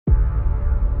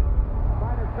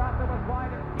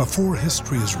Before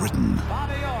history is written,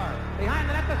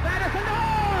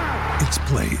 it's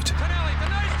played.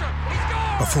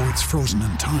 Before it's frozen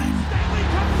in time,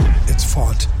 it's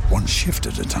fought one shift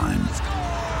at a time.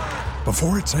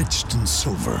 Before it's etched in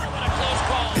silver,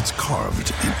 it's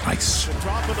carved in ice.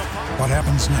 What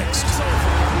happens next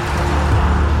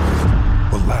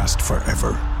will last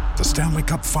forever. The Stanley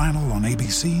Cup Final on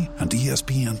ABC and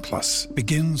ESPN Plus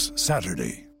begins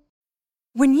Saturday.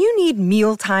 When you need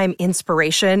mealtime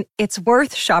inspiration, it's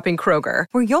worth shopping Kroger,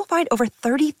 where you'll find over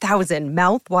 30,000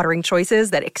 mouth-watering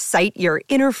choices that excite your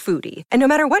inner foodie. And no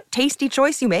matter what tasty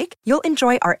choice you make, you'll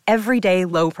enjoy our everyday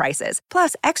low prices,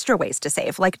 plus extra ways to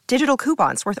save, like digital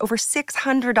coupons worth over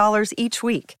 $600 each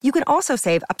week. You can also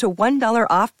save up to $1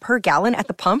 off per gallon at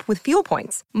the pump with fuel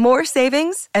points. More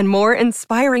savings and more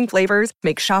inspiring flavors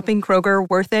make shopping Kroger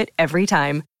worth it every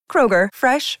time. Kroger,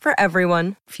 fresh for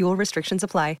everyone. Fuel restrictions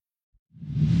apply.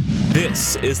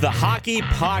 This is the Hockey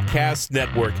Podcast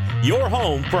Network, your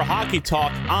home for hockey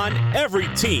talk on every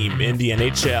team in the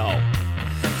NHL.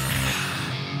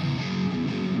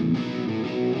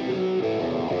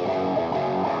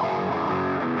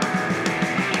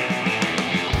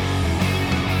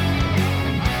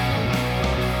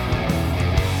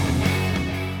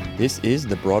 This is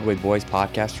the Broadway Boys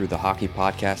podcast through the Hockey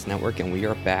Podcast Network, and we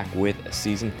are back with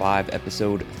Season 5,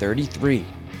 Episode 33.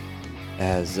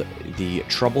 As the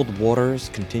troubled waters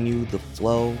continue the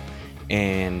flow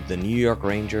and the New York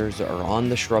Rangers are on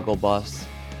the struggle bus,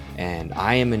 and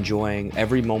I am enjoying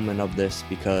every moment of this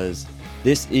because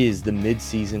this is the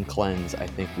mid-season cleanse I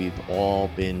think we've all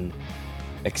been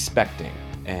expecting,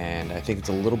 and I think it's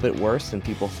a little bit worse than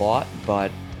people thought,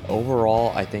 but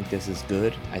overall I think this is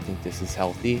good. I think this is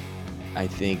healthy. I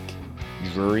think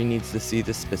Drury needs to see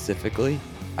this specifically.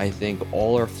 I think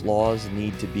all our flaws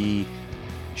need to be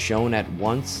shown at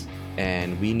once,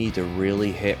 and we need to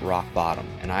really hit rock bottom.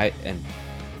 And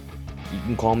you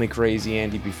can call me crazy,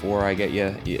 Andy, before I get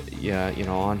you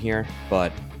on here,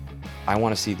 but I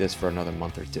want to see this for another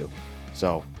month or two.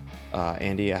 So,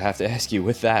 Andy, I have to ask you,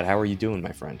 with that, how are you doing,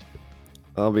 my friend?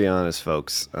 I'll be honest,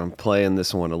 folks. I'm playing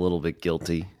this one a little bit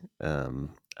guilty.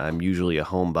 I'm usually a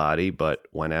homebody, but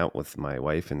went out with my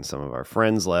wife and some of our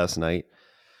friends last night.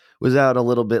 Was out a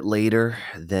little bit later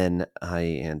than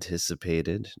I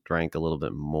anticipated, drank a little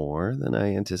bit more than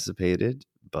I anticipated,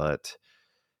 but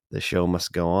the show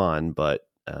must go on. But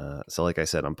so like I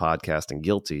said, I'm podcasting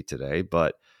guilty today,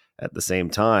 but at the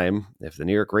same time, if the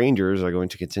New York Rangers are going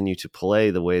to continue to play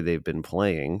the way they've been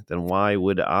playing, then why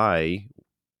would I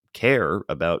care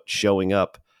about showing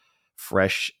up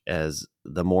fresh as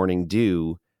the morning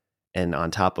dew and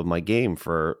on top of my game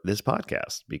for this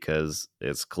podcast? Because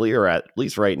it's clear, at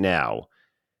least right now,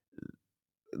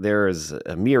 there is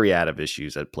a myriad of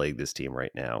issues that plague this team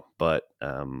right now. But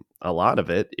a lot of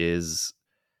it is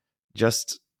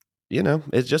just,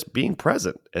 it's just being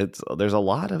present.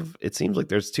 It seems like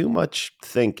there's too much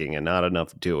thinking and not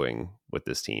enough doing with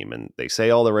this team. And they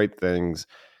say all the right things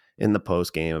in the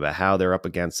post game about how they're up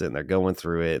against it and they're going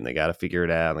through it and they got to figure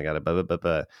it out and they got to blah, blah, blah,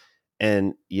 blah.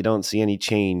 And you don't see any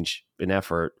change in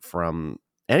effort from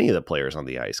any of the players on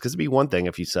the ice. Because it'd be one thing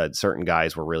if you said certain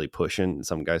guys were really pushing and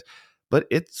some guys, but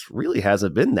it really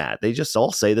hasn't been that. They just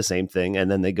all say the same thing and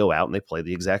then they go out and they play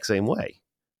the exact same way,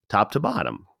 top to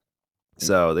bottom.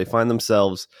 So they find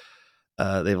themselves,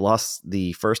 they've lost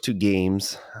the first two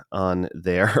games on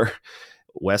their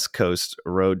West Coast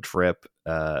road trip.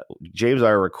 James and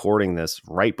I are recording this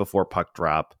right before puck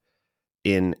drop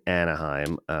in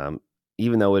Anaheim.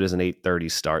 Even though it is an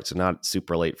 8:30 start, so not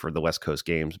super late for the West Coast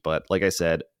games. But like I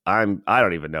said, I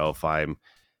don't even know if I'm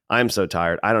so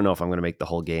tired. I don't know if I'm going to make the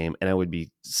whole game, and it would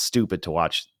be stupid to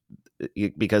watch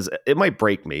because it might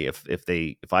break me if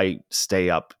I stay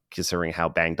up, considering how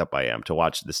banged up I am, to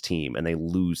watch this team and they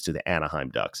lose to the Anaheim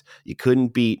Ducks. You couldn't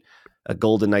beat a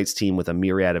Golden Knights team with a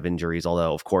myriad of injuries,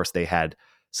 although of course they had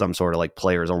some sort of like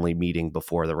players only meeting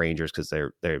before the Rangers because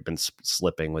they've been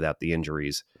slipping without the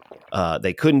injuries.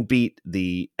 They couldn't beat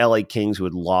the LA Kings, who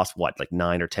had lost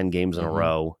 9 or 10 games in a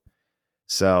row.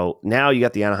 So now you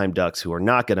got the Anaheim Ducks, who are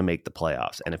not going to make the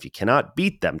playoffs. And if you cannot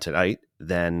beat them tonight,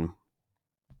 then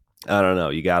I don't know,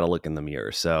 you got to look in the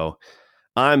mirror. So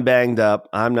I'm banged up.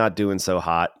 I'm not doing so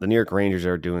hot. The New York Rangers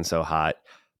are doing so hot,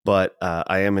 but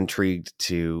I am intrigued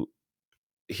to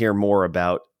hear more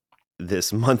about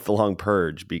this month-long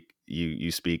purge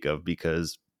you speak of,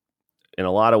 because in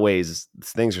a lot of ways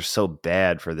things are so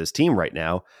bad for this team right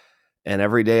now, and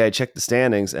every day I check the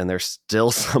standings and they're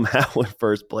still somehow in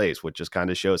first place, which just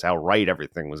kind of shows how right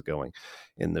everything was going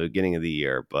in the beginning of the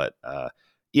year. But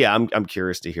I'm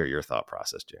curious to hear your thought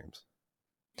process, James.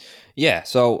 Yeah.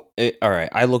 So, all right.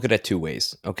 I look at it two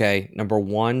ways. Okay. Number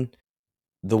one,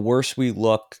 the worse we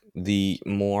look, the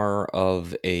more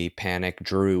of a panic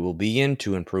Drew will be in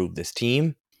to improve this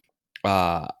team.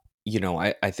 Uh,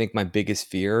 I think my biggest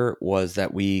fear was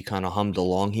that we kind of hummed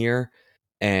along here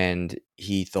and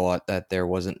he thought that there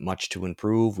wasn't much to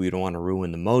improve. We don't want to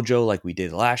ruin the mojo like we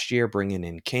did last year, bringing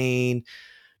in Kane,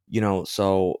 and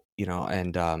oh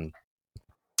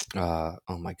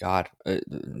my God,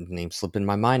 name slipping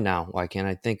my mind now. Why can't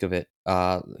I think of it?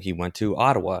 He went to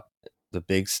Ottawa, the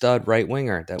big stud right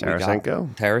winger that we got,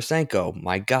 Tarasenko? Tarasenko.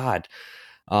 My God,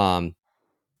 um,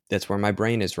 that's where my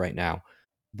brain is right now.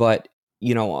 But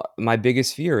my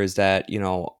biggest fear is that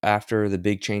after the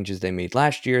big changes they made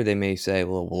last year, they may say,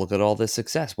 "Well, look at all this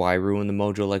success. Why ruin the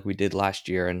mojo like we did last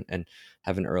year and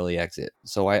have an early exit?"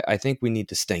 So I think we need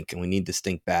to stink, and we need to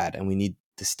stink bad, and we need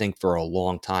to stink for a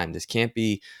long time. This can't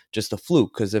be just a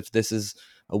fluke, because if this is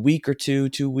a week or 2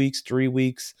 weeks, 3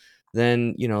 weeks,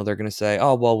 then they're going to say,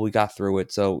 "Oh, well, we got through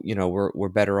it, so we're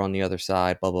better on the other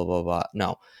side." Blah blah blah blah.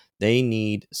 No, they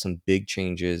need some big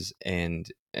changes,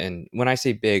 and when I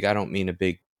say big, I don't mean a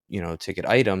big ticket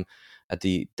item at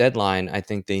the deadline. I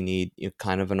think they need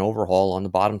kind of an overhaul on the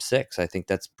bottom six. I think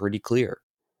that's pretty clear,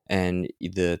 and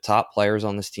the top players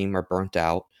on this team are burnt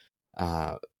out.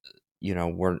 Uh,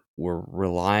 we're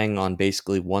relying on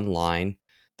basically one line.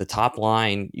 The top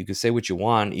line, you can say what you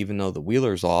want, even though the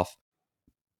Wheeler's off,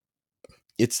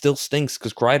 it still stinks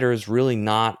because Kreider is really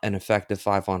not an effective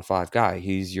 5-on-5 guy.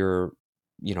 He's your,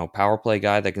 power play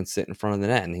guy that can sit in front of the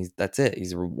net, and that's it.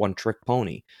 He's a one trick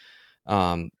pony.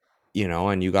 Um,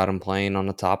 and you got him playing on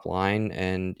the top line,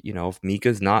 and if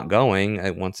Mika's not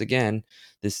going, once again,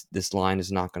 this line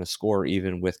is not going to score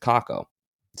even with Kako.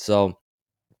 So,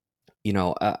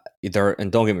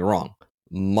 and don't get me wrong,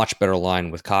 much better line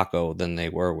with Kako than they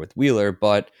were with Wheeler,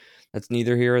 but that's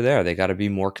neither here or there. They got to be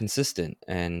more consistent,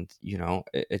 and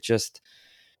it just,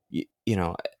 y- you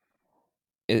know,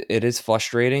 it is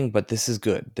frustrating, but this is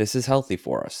good. This is healthy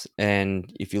for us. And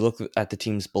if you look at the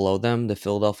teams below them, the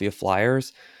Philadelphia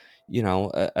Flyers,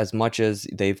 as much as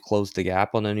they've closed the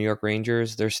gap on the New York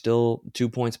Rangers, they're still 2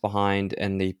 points behind,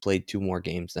 and they played two more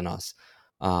games than us.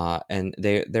 And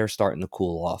they're starting to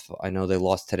cool off. I know they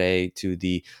lost today to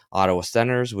the Ottawa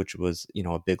Senators, which was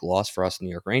a big loss for us New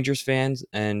York Rangers fans.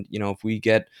 And if we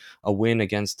get a win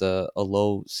against a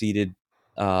low seeded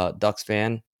Ducks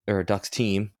fan or Ducks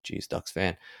team, geez, Ducks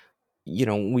fan,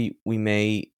 we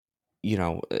may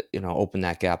open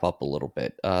that gap up a little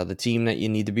bit. The team that you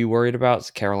need to be worried about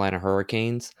is Carolina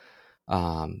Hurricanes.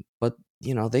 But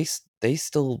they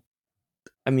still,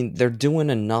 I mean, they're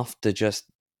doing enough to just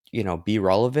be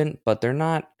relevant, but they're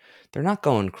not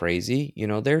going crazy.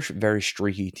 They're a very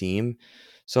streaky team,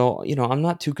 so I'm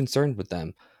not too concerned with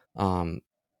them. Um,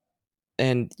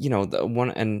 and the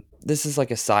one, and this is like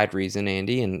a side reason,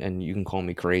 Andy, and you can call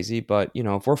me crazy, but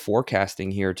if we're forecasting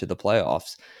here to the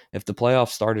playoffs, if the playoffs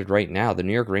started right now, the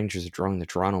New York Rangers are drawing the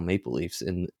Toronto Maple Leafs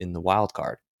in the wild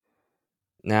card.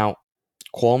 Now,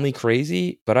 call me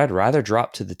crazy, but I'd rather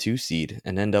drop to the 2 seed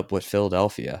and end up with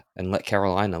Philadelphia and let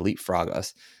Carolina leapfrog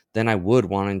us than I would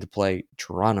wanting to play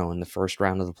Toronto in the first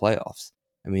round of the playoffs.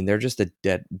 I mean, they're just a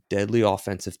deadly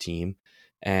offensive team,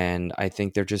 and I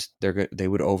think they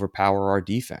would overpower our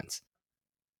defense.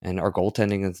 And our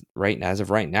goaltending is as of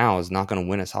right now is not going to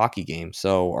win us hockey games.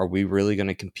 So, are we really going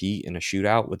to compete in a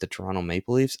shootout with the Toronto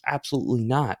Maple Leafs? Absolutely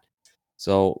not.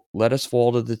 So, let us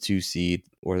fall to the 2 seed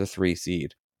or the 3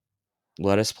 seed.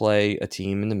 Let us play a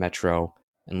team in the Metro,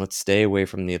 and let's stay away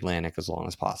from the Atlantic as long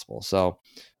as possible. So,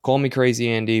 call me crazy,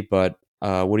 Andy, but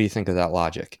what do you think of that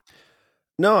logic?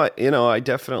 No, I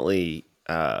definitely,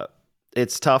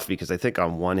 it's tough because I think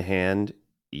on one hand,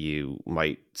 you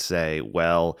might say,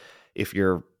 well, if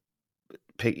you're,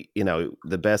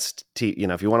 the best team,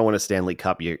 if you want to win a Stanley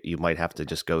Cup, you might have to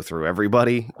just go through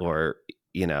everybody, or,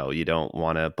 you don't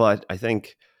want to, but I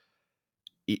think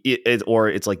or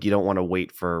it's like you don't want to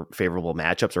wait for favorable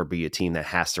matchups or be a team that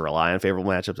has to rely on favorable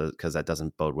matchups, because that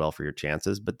doesn't bode well for your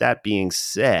chances. But that being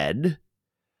said,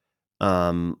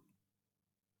 so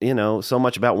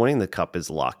much about winning the cup is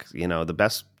luck. The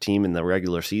best team in the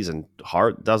regular season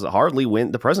doesn't hardly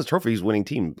win the President's Trophy's winning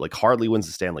team, like hardly wins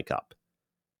the Stanley Cup.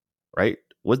 Right?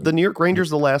 Was the New York Rangers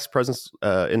the last President's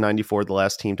in '94 the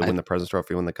last team to win the President's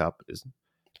Trophy, win the cup?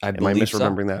 Am I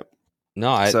misremembering that?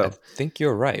 No, I think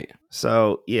you're right.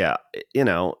 So yeah,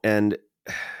 and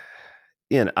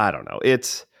I don't know.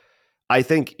 I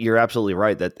think you're absolutely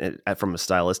right that from a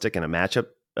stylistic and a matchup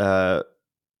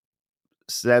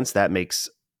sense, that makes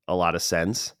a lot of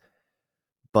sense.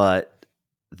 But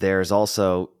there's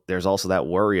also that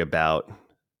worry about,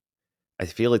 I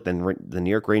feel like the New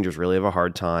York Rangers really have a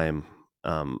hard time.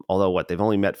 Although they've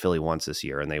only met Philly once this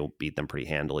year and they beat them pretty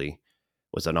handily. It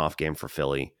was an off game for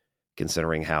Philly,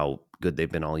 considering how good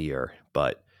they've been all year.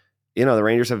 But the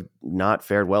Rangers have not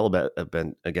fared well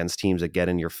against teams that get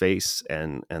in your face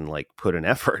and like put an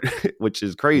effort, which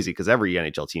is crazy because every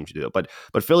NHL team should do it.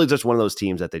 But Philly's just one of those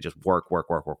teams that they just work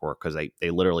because they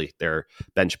literally their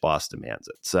bench boss demands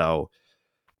it. So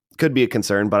could be a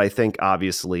concern, but I think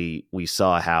obviously we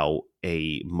saw how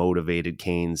a motivated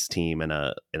Canes team and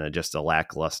a just a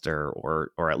lackluster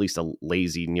or at least a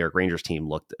lazy New York Rangers team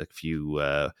looked a few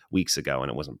weeks ago,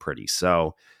 and it wasn't pretty.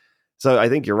 So I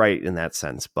think you're right in that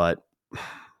sense, but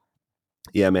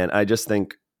yeah, man, I just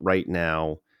think right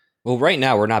now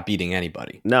we're not beating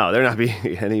anybody. No, they're not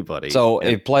beating anybody. So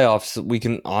in playoffs, we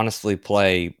can honestly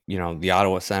play, the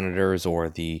Ottawa Senators or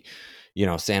the,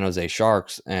 San Jose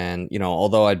Sharks. And,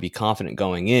 although I'd be confident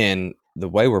going in, the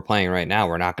way we're playing right now,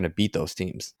 we're not going to beat those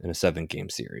teams in a 7-game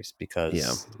series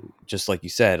because just like you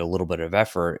said, a little bit of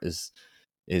effort is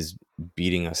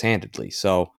beating us handedly.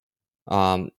 So,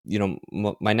 my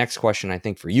next question, I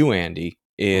think for you, Andy,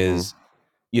 is,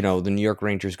 the New York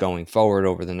Rangers going forward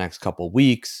over the next couple of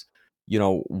weeks,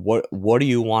 what do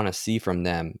you want to see from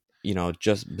them?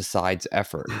 Just besides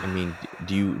effort. I mean,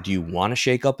 do you want to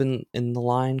shake up in the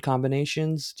line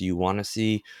combinations? Do you want to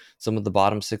see some of the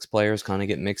bottom 6 players kind of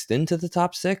get mixed into the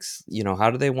top 6? How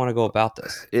do they want to go about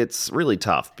this? It's really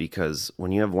tough because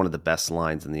when you have one of the best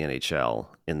lines in the NHL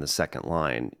in the second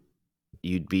line,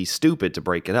 you'd be stupid to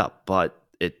break it up. But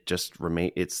it just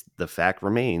the fact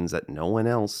remains that no one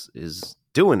else is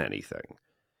doing anything.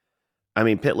 I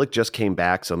mean, Pitlick just came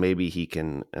back, so maybe he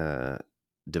can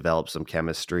develop some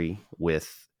chemistry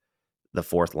with the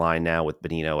fourth line now with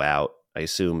Bonino out. I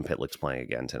assume Pitlick's playing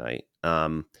again tonight.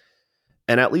 And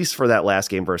at least for that last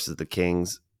game versus the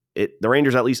Kings, the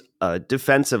Rangers at least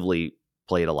defensively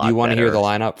played a lot better. You want to hear the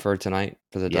lineup for tonight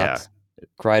for the Ducks?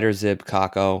 Kreider, Zib,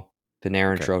 Kakko,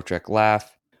 Panarin, Trocheck,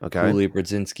 Laff, Cooley,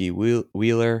 Brodzinski,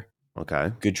 Wheeler,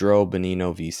 Gaudreau,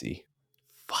 Bonino, VC.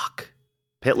 Fuck.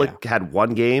 Pitlick had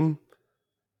one game.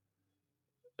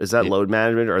 Is that load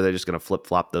management, or are they just going to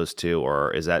flip-flop those two,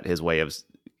 or is that his way of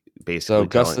basically So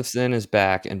Gustafsson is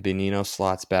back, and Bonino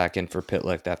slots back in for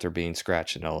Pitlick after being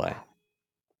scratched in LA.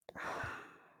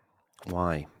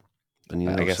 Why?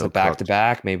 I guess a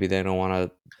back-to-back. Maybe they don't want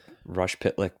to rush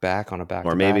Pitlick back on a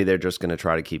back-to-back. Or maybe they're just going to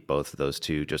try to keep both of those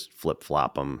two, just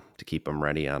flip-flop them to keep them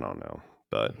ready. I don't know.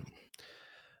 But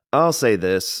I'll say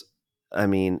this. I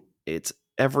mean, it's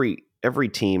every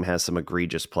team has some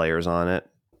egregious players on it.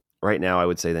 Right now, I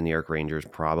would say the New York Rangers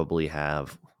probably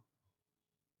have,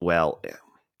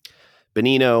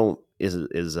 Bonino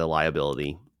is a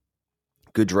liability.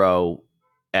 Gaudreau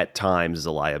at times is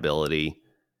a liability.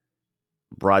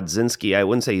 Brodzinski, I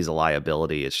wouldn't say he's a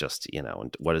liability. It's just,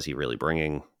 what is he really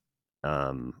bringing?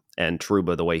 And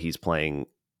Trouba, the way he's playing,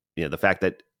 the fact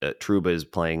that Trouba is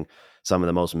playing some of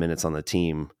the most minutes on the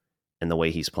team and the way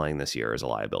he's playing this year is a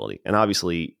liability. And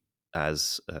obviously,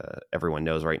 as everyone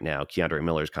knows right now, Keandre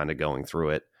Miller's kind of going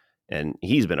through it, and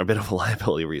he's been a bit of a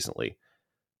liability recently.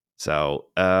 So,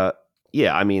 I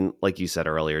mean, like you said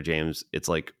earlier, James, it's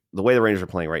like the way the Rangers are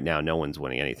playing right now, no one's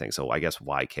winning anything. So I guess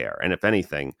why care? And if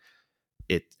anything,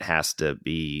 it has to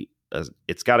be,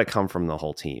 it's got to come from the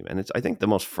whole team. And I think the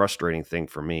most frustrating thing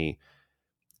for me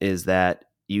is that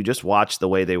you just watch the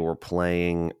way they were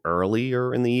playing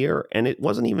earlier in the year, and it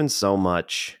wasn't even so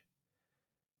much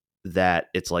that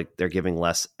it's like they're giving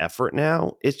less effort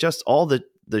now. It's just all the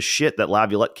shit that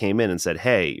Laviolette came in and said,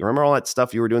 hey, you remember all that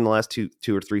stuff you were doing the last two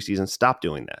or three seasons? Stop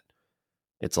doing that.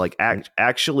 It's like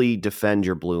actually defend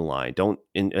your blue line. Don't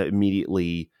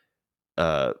immediately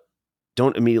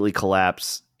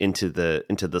collapse into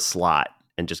the slot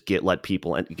and just let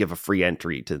people and give a free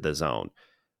entry to the zone.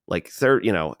 Like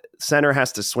center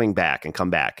has to swing back and come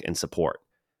back and support.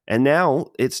 And now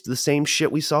it's the same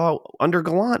shit we saw under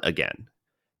Gallant again.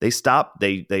 They stop,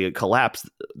 they collapse.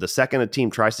 The second a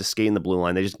team tries to skate in the blue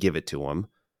line, they just give it to them.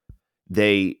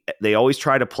 They always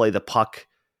try to play the puck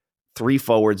 3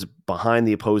 forwards behind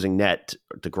the opposing net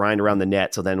to grind around the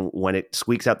net. So then when it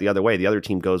squeaks out the other way, the other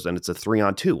team goes and it's a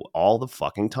 3-on-2 all the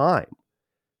fucking time.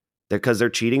 Because they're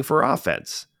cheating for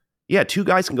offense. Yeah, 2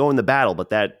 guys can go in the battle,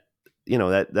 but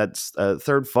that's a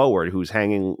third forward who's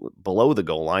hanging below the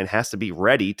goal line has to be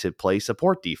ready to play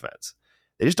support defense.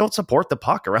 They just don't support the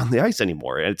puck around the ice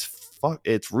anymore. And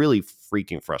it's really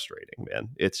freaking frustrating, man.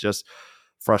 It's just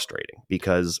frustrating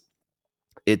because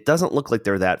it doesn't look like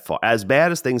they're that far. As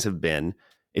bad as things have been,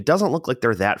 it doesn't look like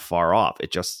they're that far off.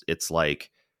 It's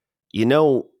like,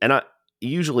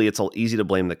 usually it's easy to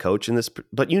blame the coach in this,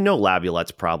 but Laviolette's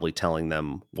probably telling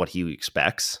them what he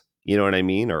expects. You know what I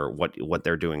mean? Or what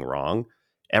they're doing wrong.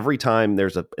 Every time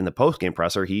there's in the post-game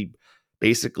presser, he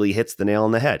basically hits the nail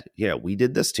on the head. Yeah, we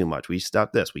did this too much. We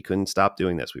stopped this. We couldn't stop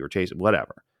doing this. We were chasing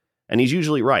whatever. And he's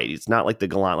usually right. It's not like the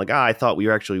gallant, like, I thought we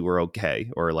were okay.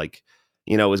 Or like,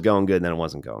 it was going good and then it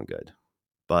wasn't going good.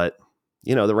 But,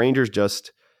 the Rangers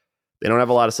they don't have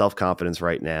a lot of self-confidence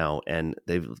right now, and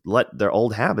they've let their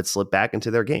old habits slip back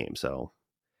into their game. So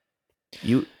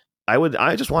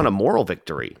I just want a moral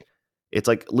victory. It's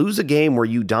like, lose a game where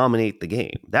you dominate the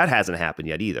game. That hasn't happened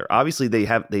yet either. Obviously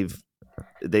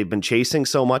they've been chasing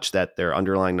so much that their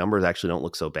underlying numbers actually don't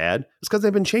look so bad. It's because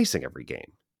they've been chasing every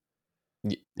game.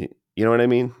 You know what I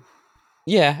mean?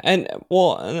 Yeah, and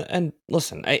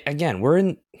listen,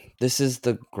 this is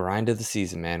the grind of the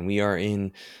season, man. We are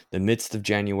in the midst of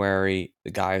January.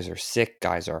 The guys are sick,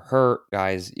 guys are hurt,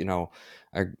 guys,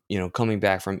 are coming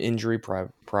back from injury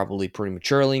probably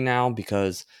prematurely now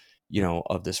because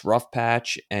of this rough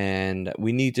patch, and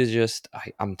we need to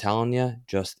I'm telling you,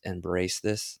 just embrace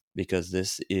this, because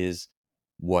this is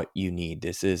what you need.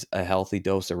 This is a healthy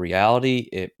dose of reality.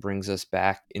 It brings us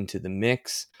back into the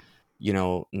mix.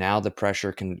 Now the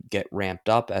pressure can get ramped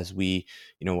up as we,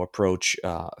 approach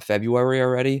February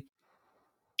already.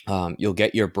 You'll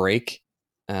get your break,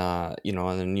 and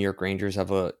the New York Rangers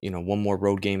have one more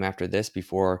road game after this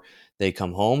before they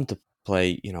come home to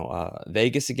play,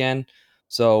 Vegas again.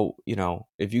 So,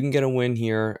 if you can get a win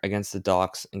here against the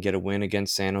Ducks and get a win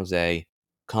against San Jose,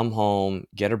 come home,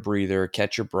 get a breather,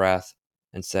 catch your breath,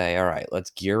 and say, all right, let's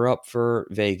gear up for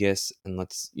Vegas and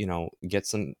let's, get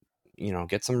some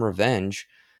revenge.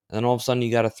 And then all of a sudden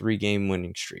you got a 3-game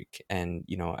winning streak, and,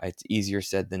 it's easier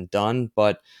said than done,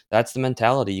 but that's the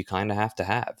mentality you kind of have to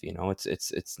have.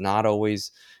 It's not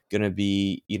always going to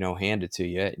be, handed to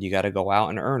you. You got to go out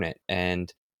and earn it.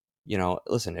 And,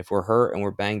 listen, if we're hurt and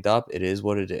we're banged up, it is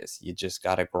what it is. You just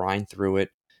got to grind through it.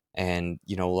 And,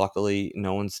 luckily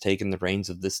no one's taken the reins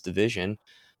of this division.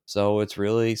 So it's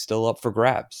really still up for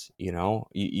grabs.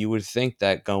 You would think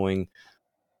that going,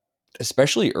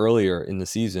 especially earlier in the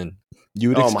season, you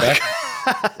would expect.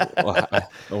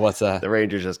 What's that? The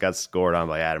Rangers just got scored on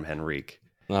by Adam Henrique.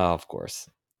 Oh, of course.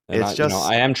 And It's just,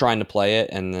 I am trying to play it,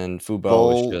 and then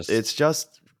Fubo is just. It's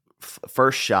just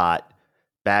first shot,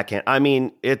 backhand. I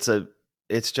mean, it's the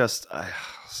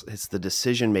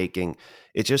decision making.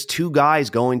 It's just two guys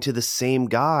going to the same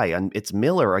guy, and it's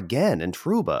Miller again and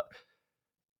Trouba.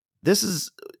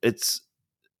 It's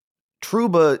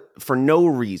Trouba for no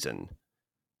reason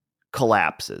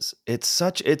collapses.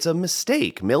 It's a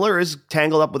mistake. Miller is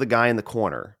tangled up with a guy in the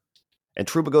corner, and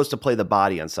Trouba goes to play the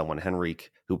body on someone, Henrique,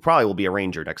 who probably will be a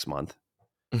Ranger next month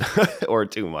or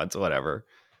 2 months, whatever.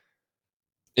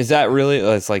 Is that really?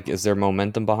 It's like, is there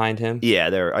momentum behind him?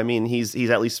 Yeah, I mean, he's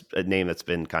at least a name that's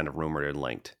been kind of rumored and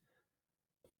linked.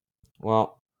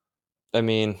 Well, I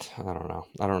mean, I don't know.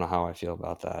 I don't know how I feel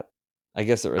about that. I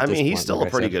guess he's still a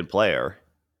pretty good player.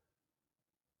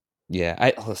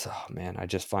 Yeah, oh man, I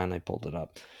just finally pulled it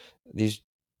up.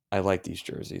 I like these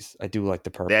jerseys. I do like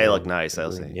the purple. They look nice,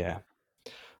 I'll say. Yeah.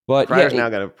 But Pryor's now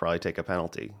going to probably take a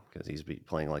penalty because he's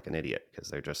playing like an idiot because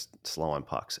they're just slow on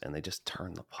pucks and they just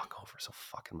turn the puck over so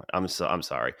fucking much. I'm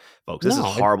sorry, folks. This is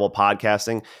horrible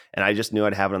podcasting, and I just knew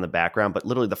I'd have it on the background. But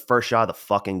literally, the first shot of the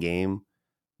fucking game,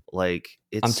 like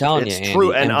I'm telling you, Andy,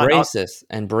 true. And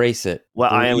embrace it.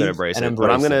 Well, I am going to embrace it,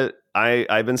 but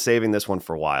I've been saving this one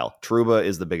for a while. Trouba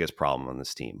is the biggest problem on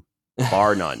this team,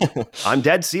 bar none. I'm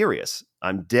dead serious.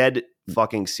 I'm dead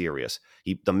fucking serious.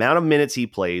 The amount of minutes he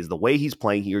plays, the way he's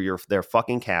playing here, you're their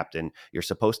fucking captain. You're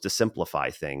supposed to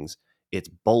simplify things. It's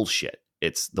bullshit.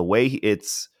 It's the way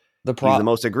he's the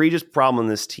most egregious problem in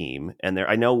this team. And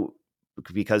I know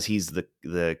because he's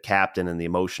the captain and the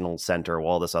emotional center of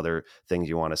all this other things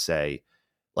you want to say.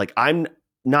 Like, I'm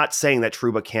not saying that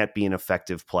Trouba can't be an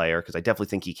effective player, because I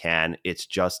definitely think he can. It's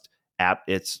just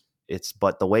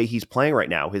but the way he's playing right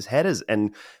now, his head is,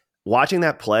 and watching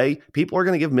that play, people are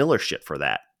going to give Miller shit for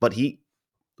that, but he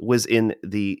was in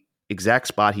the exact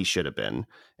spot he should have been.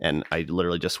 And I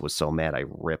literally just was so mad I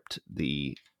ripped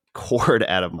the cord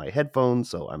out of my headphones,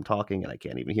 so I'm talking and I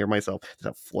can't even hear myself. That's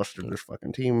how flustered this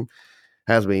fucking team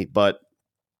has me. But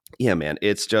yeah, man,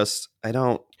 it's just,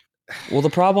 Well, the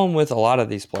problem with a lot of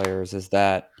these players is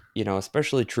that,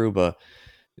 especially Trouba,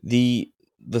 the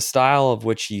style of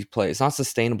which he plays, it's not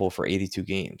sustainable for 82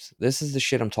 games. This is the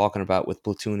shit I'm talking about with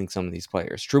platooning some of these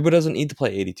players. Trouba doesn't need to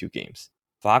play 82 games.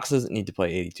 Fox doesn't need to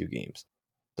play 82 games.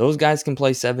 Those guys can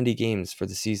play 70 games for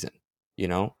the season.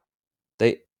 And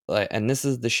this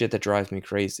is the shit that drives me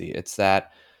crazy. It's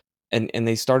that and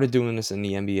they started doing this in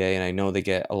the NBA, and I know they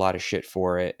get a lot of shit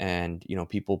for it, and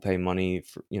people pay money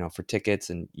for tickets,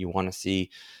 and you want to see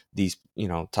these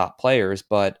top players,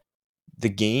 but the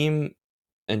game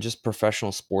and just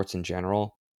professional sports in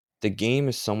general, the game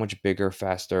is so much bigger,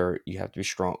 faster. You have to be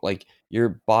strong. Like,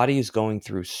 your body is going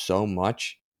through so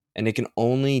much, and it can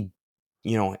only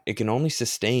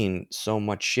sustain so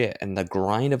much shit. And the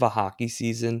grind of a hockey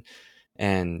season,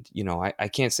 and I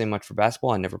can't say much for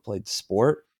basketball. I never played the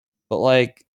sport, but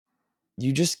like,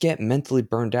 you just get mentally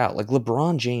burned out. Like,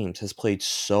 LeBron James has played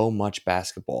so much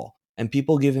basketball, and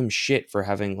people give him shit for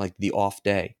having like the off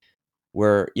day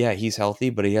where, yeah, he's healthy,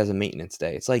 but he has a maintenance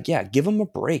day. It's like, yeah, give him a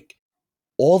break.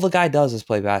 All the guy does is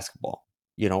play basketball.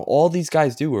 All these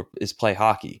guys do is play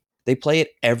hockey. They play it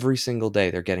every single day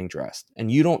they're getting dressed.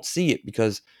 And you don't see it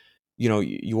because,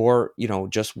 you're,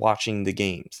 just watching the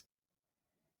games.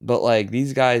 But like,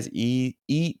 these guys eat,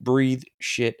 breathe,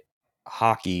 shit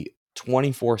hockey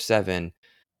 24/7.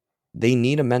 They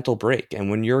need a mental break. And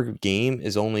when your game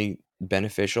is only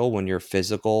beneficial when you're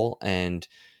physical and,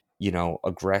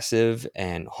 aggressive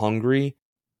and hungry,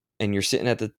 and you're sitting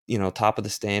at the, top of the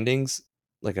standings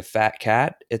like a fat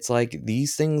cat, it's like,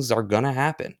 these things are going to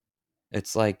happen.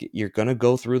 It's like, you're going to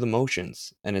go through the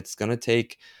motions, and it's going to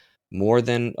take more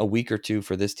than a week or two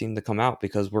for this team to come out,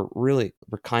 because we're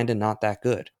kind of not that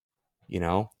good.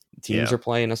 Teams are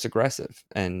playing us aggressive,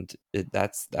 and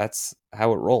that's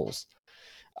how it rolls.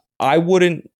 I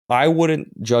wouldn't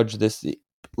judge this.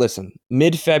 Listen,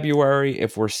 mid-February,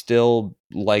 if we're still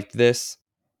like this,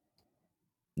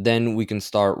 then we can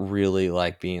start really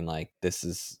like being like, this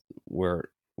is we're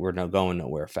not going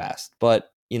nowhere fast.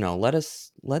 But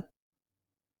let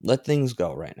things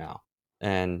go right now.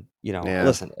 And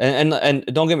listen, and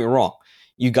don't get me wrong,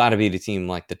 you got to beat a team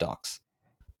like the Ducks.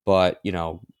 But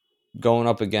going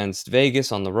up against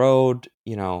Vegas on the road,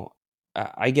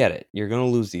 I get it. You're going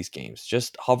to lose these games.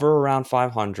 Just hover around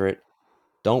 500.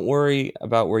 Don't worry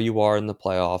about where you are in the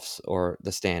playoffs or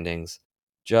the standings.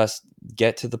 Just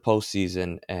get to the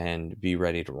postseason and be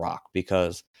ready to rock,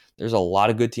 because there's a lot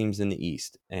of good teams in the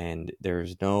East, and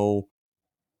there's no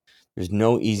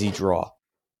easy draw.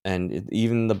 And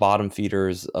even the bottom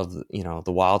feeders of the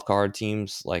wild card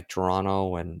teams like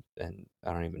Toronto and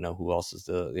I don't even know who else is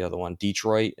the other one,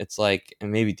 Detroit. It's like,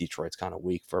 and maybe Detroit's kind of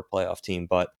weak for a playoff team,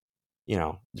 but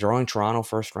drawing Toronto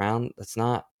first round, that's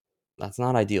not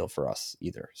ideal for us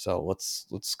either. So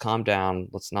let's calm down.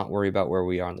 Let's not worry about where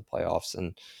we are in the playoffs,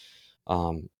 and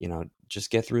just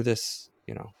get through this.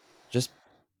 Just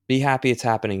be happy it's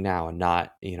happening now, and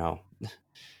not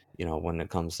when it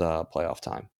comes playoff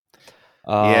time.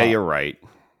 Yeah, you're right.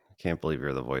 I can't believe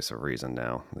you're the voice of reason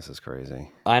now. This is crazy.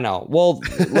 I know. Well,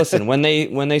 listen, when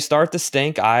they start to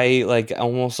stink, I'm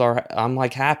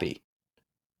like happy.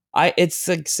 It's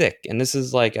like sick, and this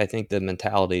is like, I think the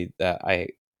mentality that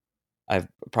I've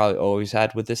probably always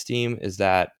had with this team is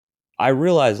that I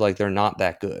realize like they're not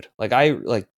that good. Like I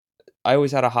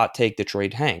always had a hot take to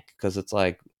trade Hank, because it's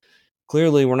like,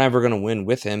 clearly we're never going to win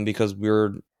with him because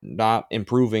we're not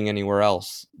improving anywhere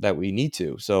else that we need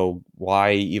to. So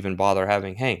why even bother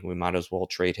having Hank? We might as well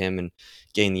trade him and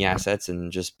gain the assets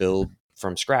and just build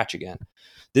from scratch again.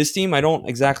 This team, I don't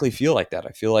exactly feel like that.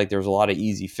 I feel like there's a lot of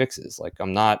easy fixes. Like,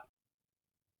 I'm not,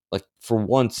 like, for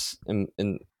once, and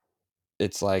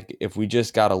it's like, if we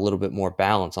just got a little bit more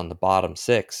balance on the bottom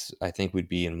six, I think we'd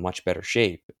be in much better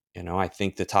shape. I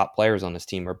think the top players on this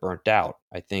team are burnt out.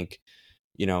 I think,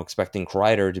 expecting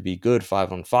Kreider to be good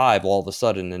 5-on-5 all of a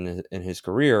sudden in his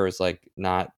career is like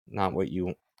not what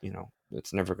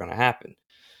it's never going to happen.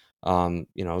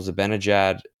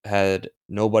 Zibanejad had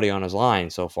nobody on his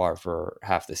line so far for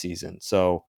half the season.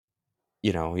 So, he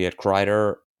had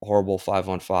Kreider, horrible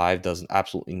 5-on-5, does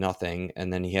absolutely nothing.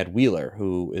 And then he had Wheeler,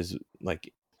 who is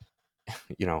like,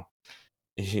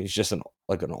 he's just an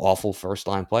awful first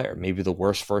line player, maybe the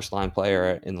worst first line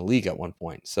player in the league at one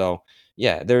point. So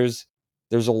yeah, there's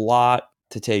a lot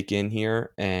to take in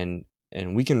here, and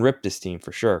we can rip this team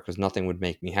for sure, because nothing would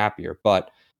make me happier.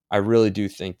 But I really do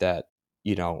think that,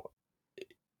 in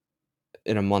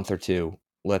a month or two,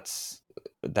 that's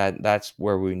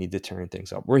where we need to turn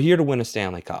things up. We're here to win a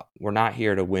Stanley Cup. We're not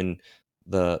here to win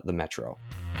the Metro.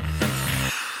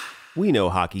 We know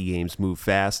hockey games move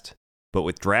fast, but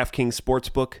with DraftKings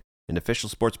Sportsbook, an official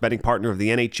sports betting partner of the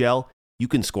NHL, you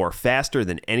can score faster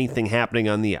than anything happening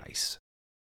on the ice.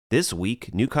 This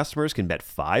week, new customers can bet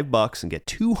 $5 and get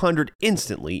 $200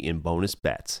 instantly in bonus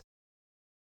bets.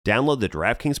 Download the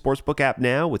DraftKings Sportsbook app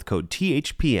now with code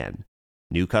THPN.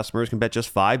 New customers can bet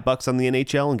just $5 on the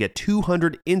NHL and get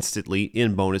 $200 instantly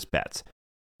in bonus bets.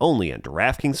 Only on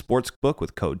DraftKings Sportsbook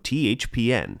with code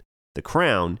THPN. The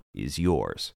crown is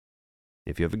yours.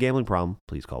 If you have a gambling problem,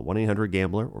 please call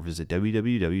 1-800-GAMBLER or visit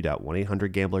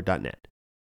www.1800gambler.net.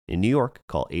 In New York,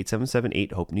 call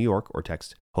 877-8-HOPE-NEW YORK or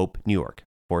text HOPE-NEW YORK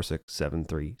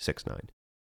 467369.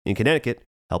 In Connecticut,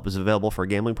 help is available for a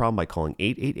gambling problem by calling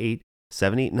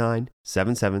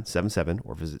 888-789-7777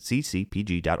 or visit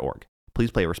ccpg.org.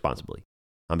 Please play responsibly.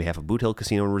 On behalf of Boot Hill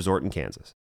Casino and Resort in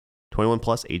Kansas. 21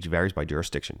 plus, age varies by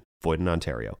jurisdiction. Void in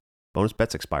Ontario. Bonus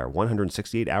bets expire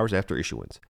 168 hours after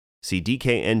issuance. See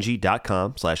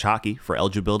dkng.com/hockey for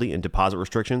eligibility and deposit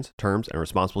restrictions, terms, and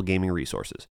responsible gaming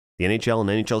resources. The NHL and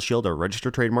NHL Shield are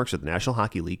registered trademarks of the National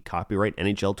Hockey League. Copyright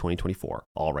NHL 2024.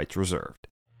 All rights reserved.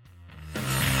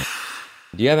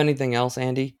 Do you have anything else,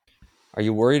 Andy? Are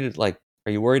you worried? Are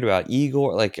you worried about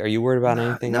Igor? Are you worried about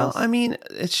anything else? No, I mean,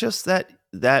 it's just that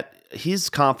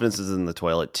his confidence is in the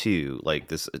toilet too. Like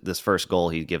this first goal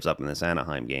he gives up in this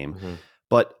Anaheim game. Mm-hmm.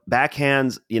 But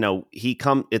backhands,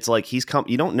 it's like he's come.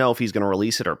 You don't know if he's going to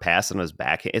release it or pass it on his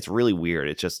backhand. It's really weird.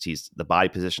 It's just the body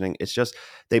positioning. It's just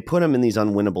they put him in these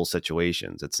unwinnable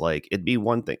situations. It's like it'd be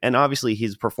one thing, and obviously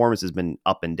his performance has been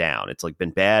up and down. It's like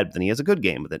been bad, then he has a good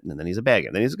game with it, and then he's a bad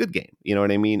game, then he has a good game. You know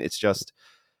what I mean? It's just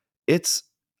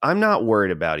I'm not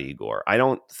worried about Igor.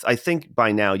 I think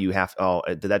by now you have. Oh,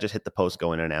 did that just hit the post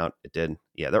go in and out? It did.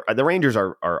 Yeah, the Rangers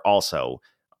are also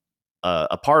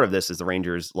a part of this. Is the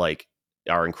Rangers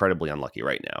are incredibly unlucky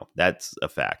right now. That's a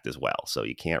fact as well. So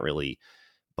you can't really,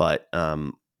 but I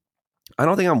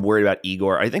don't think I'm worried about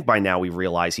Igor. I think by now we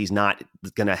realize he's not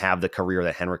going to have the career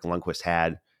that Henrik Lundqvist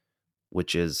had,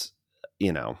 which is,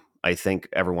 I think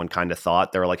everyone kind of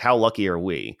thought. They were like, how lucky are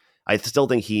we? I still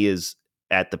think he is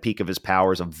at the peak of his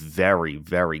powers, a very,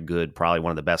 very good, probably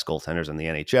one of the best goaltenders in the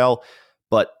NHL,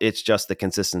 but it's just the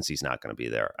consistency's not going to be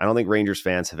there. I don't think Rangers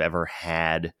fans have ever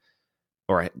had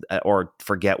or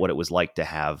forget what it was like to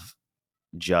have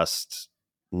just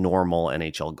normal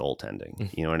NHL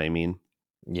goaltending. You know what I mean?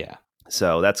 Yeah.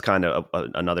 So that's kind of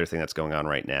another thing that's going on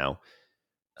right now.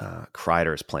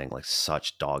 Kreider is playing like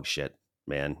such dog shit,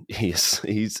 man. He's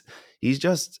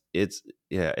just, it's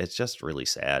just really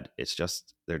sad. It's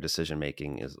just their decision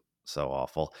making is so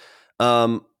awful.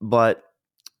 But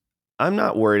I'm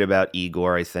not worried about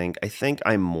Igor. I think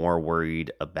I'm more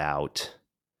worried about,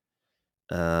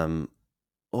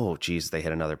 oh, geez, they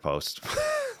hit another post.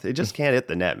 They just can't hit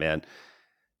the net, man.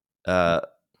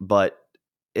 But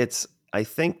I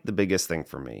think the biggest thing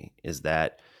for me is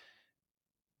that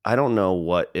I don't know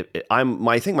what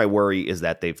I think my worry is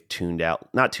that they've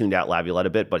not tuned out Laviolette a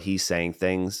bit, but he's saying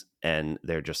things and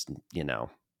they're just,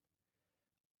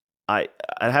 I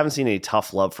haven't seen any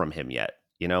tough love from him yet.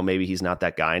 Maybe he's not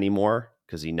that guy anymore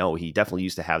because he definitely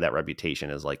used to have that reputation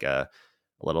as like a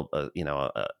little, a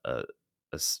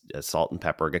salt and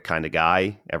pepper kind of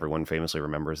guy. Everyone famously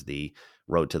remembers the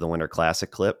Road to the Winter Classic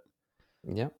clip.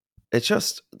 Yeah. It's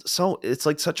just it's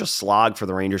like such a slog for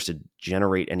the Rangers to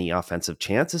generate any offensive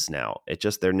chances now.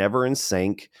 They're never in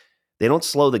sync. They don't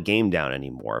slow the game down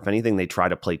anymore. If anything, they try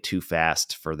to play too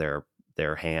fast for their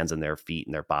hands and their feet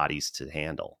and their bodies to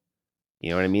handle.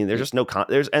 You know what I mean? There's just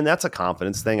and that's a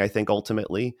confidence thing. I think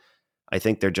ultimately, I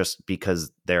think they're just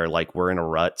because they're like, we're in a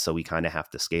rut, so we kind of have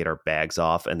to skate our bags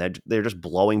off. And they're just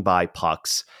blowing by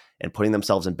pucks and putting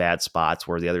themselves in bad spots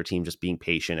where the other team just being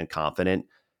patient and confident.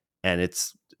 And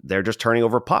they're just turning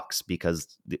over pucks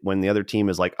because when the other team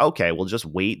is like, okay, we'll just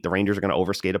wait. The Rangers are going to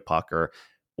overskate a puck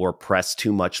or press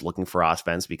too much looking for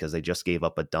offense because they just gave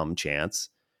up a dumb chance.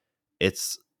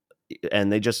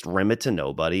 And they just rim it to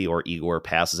nobody, or Igor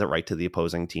passes it right to the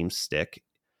opposing team's stick.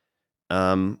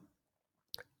 I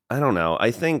don't know.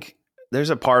 I think there's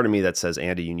a part of me that says,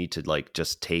 Andy, you need to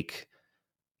just take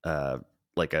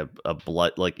like a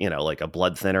blood, like a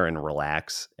blood thinner and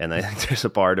relax. And I think there's a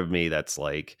part of me that's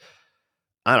like,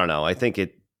 I don't know. I think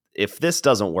if this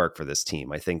doesn't work for this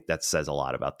team, I think that says a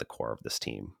lot about the core of this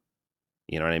team.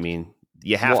 You know what I mean?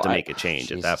 You have to make a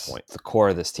change at that point. The core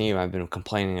of this team, I've been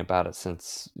complaining about it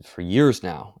for years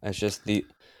now. It's just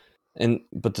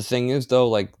but the thing is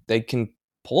though, they can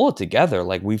pull it together.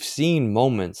 We've seen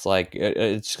moments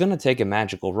it's going to take a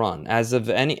magical run as of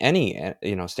any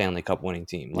Stanley Cup winning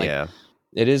team.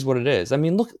 It is what it is. I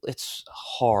mean, look, it's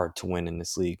hard to win in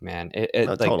this league, man.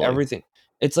 Totally. Everything.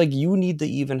 It's like you need to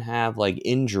even have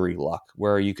injury luck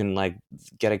where you can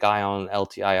get a guy on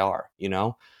LTIR,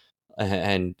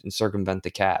 and circumvent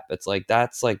the cap. It's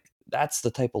that's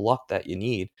the type of luck that you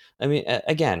need. I mean,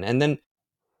 again, and then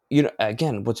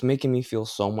again, what's making me feel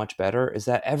so much better is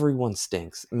that everyone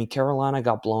stinks. I mean, Carolina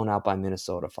got blown out by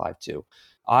Minnesota 5-2.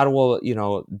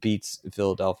 Ottawa, beats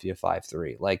Philadelphia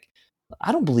 5-3.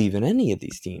 I don't believe in any of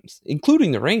these teams,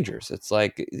 including the Rangers. It's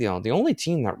the only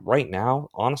team that right now,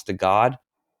 honest to God,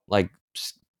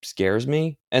 scares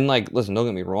me. And like, listen, don't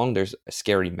get me wrong, there's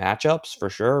scary matchups for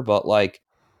sure, but like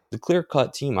the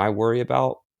clear-cut team I worry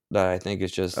about that I think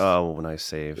is just nice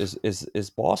save. Is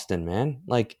Boston, man.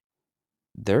 Like,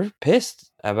 they're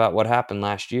pissed about what happened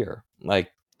last year.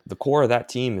 Like, the core of that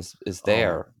team is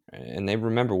there, and they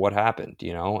remember what happened,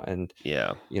 and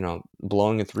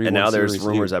blowing a 3-1 and now there's series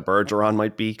rumors that Bergeron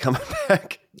might be coming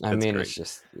back. I mean, great. It's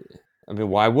just,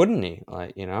 why wouldn't he?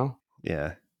 Like,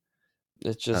 yeah,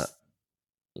 it's just,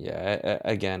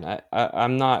 again,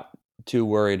 I'm not too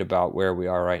worried about where we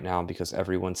are right now because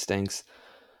everyone stinks.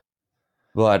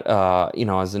 But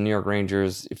as the New York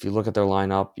Rangers, if you look at their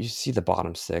lineup, you see the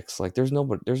bottom six. Like, there's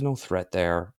no threat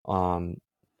there. And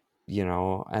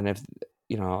if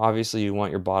obviously you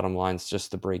want your bottom lines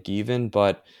just to break even,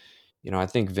 but I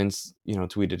think Vince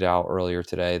tweeted out earlier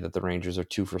today that the Rangers are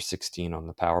 2 for 16 on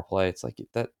the power play. It's like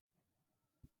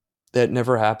that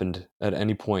never happened at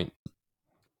any point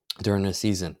during the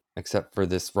season except for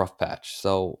this rough patch.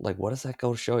 So, like, what does that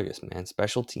go to show you, man?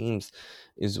 Special teams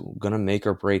is gonna make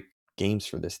or break games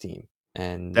for this team.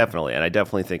 And definitely, and I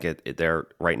definitely think they're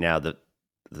right now,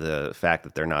 the fact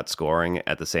that they're not scoring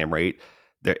at the same rate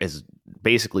there is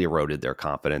basically eroded their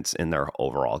confidence in their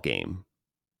overall game.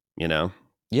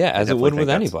 As it would with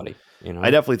anybody.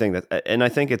 I definitely think that, and I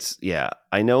think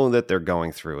I know that they're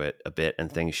going through it a bit,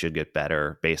 and things should get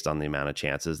better based on the amount of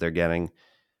chances they're getting,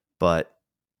 but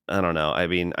I don't know. I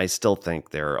mean, I still think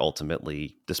they're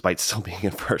ultimately, despite still being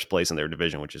in first place in their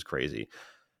division, which is crazy,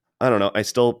 I don't know. I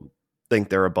still think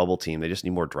they're a bubble team. They just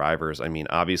need more drivers. I mean,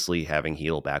 obviously having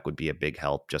Heel back would be a big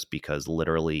help just because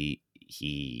literally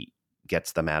he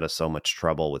gets them out of so much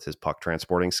trouble with his puck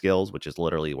transporting skills, which is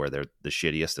literally where they're the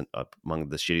shittiest among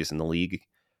the shittiest in the league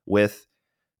with.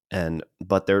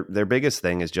 But their biggest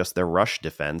thing is just their rush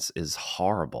defense is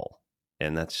horrible.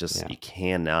 And that's just, you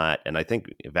cannot. And I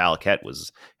think Valaket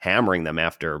was hammering them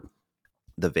after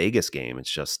the Vegas game.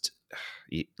 It's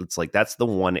like, that's the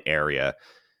one area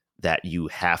that you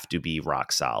have to be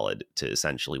rock solid to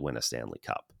essentially win a Stanley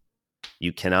Cup.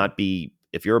 You cannot be,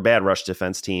 if you're a bad rush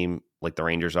defense team like the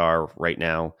Rangers are right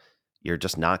now, you're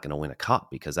just not going to win a cup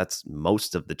because that's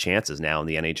most of the chances now in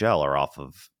the NHL are off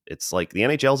of, it's like the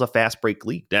NHL is a fast break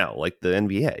league now, like the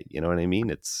NBA. You know what I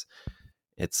mean? It's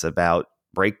about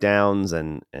breakdowns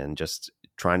and just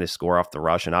trying to score off the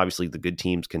rush. And obviously the good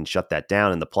teams can shut that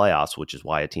down in the playoffs, which is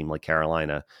why a team like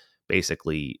Carolina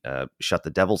basically shut the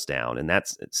Devils down in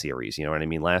that series. You know what I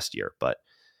mean? Last year. But,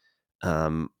 he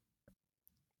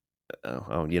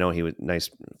was nice.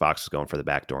 Fox was going for the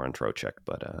backdoor on Trocheck,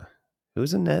 but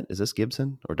who's in net? Is this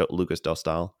Gibson or Lucas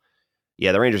Dostal?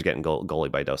 Yeah, the Rangers getting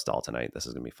goalie by Dostal tonight. This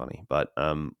is going to be funny. But,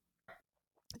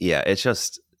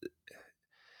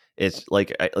 it's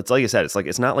like I said,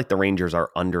 it's not like the Rangers are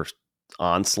under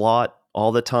onslaught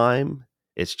all the time.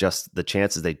 It's just the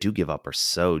chances they do give up are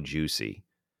so juicy.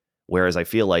 Whereas I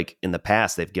feel like in the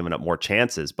past, they've given up more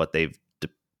chances, but they've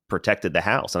protected the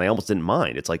house. And I almost didn't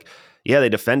mind. It's like, they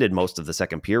defended most of the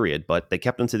second period, but they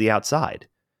kept them to the outside.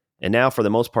 And now for the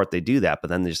most part, they do that. But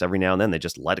then just every now and then they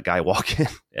just let a guy walk in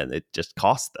and it just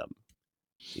costs them,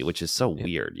 which is so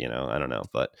weird. I don't know,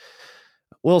 but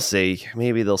we'll see.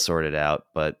 Maybe they'll sort it out.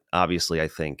 But obviously, I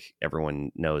think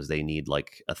everyone knows they need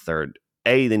like a third.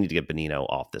 A, they need to get Bonino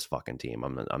off this fucking team.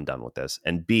 I'm done with this.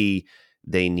 And B,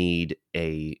 they need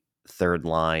a third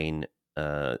line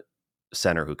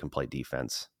center who can play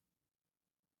defense.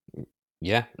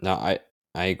 Yeah, no, I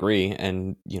agree.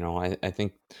 And, I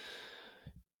think,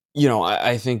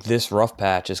 I think this rough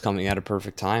patch is coming at a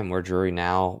perfect time where Drury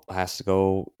now has to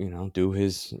go, do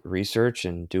his research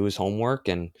and do his homework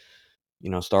and,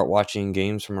 start watching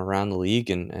games from around the league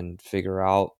and figure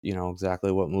out,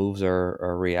 exactly what moves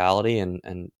are reality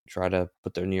and try to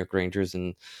put their New York Rangers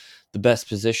in the best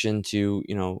position to,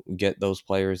 get those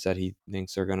players that he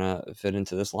thinks are going to fit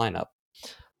into this lineup.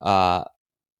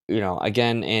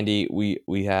 Again, Andy,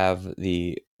 we have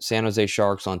the San Jose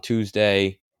Sharks on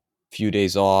Tuesday, few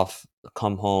days off,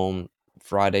 come home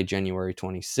Friday, January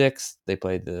 26th. They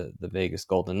played the Vegas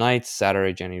Golden Knights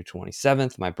Saturday, January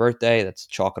 27th, my birthday. That's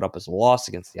chalk it up as a loss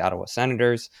against the Ottawa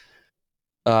Senators.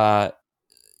 And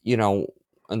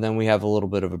then we have a little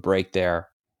bit of a break there.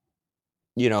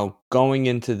 Going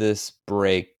into this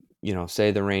break,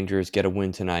 say the Rangers get a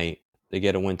win tonight, they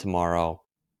get a win tomorrow.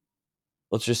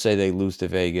 Let's just say they lose to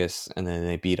Vegas and then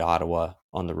they beat Ottawa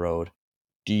on the road.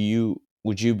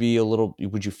 Would you feel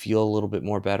a little bit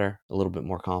more better, a little bit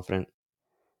more confident?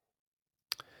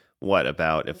 What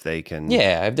about if they can?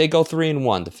 Yeah, if they go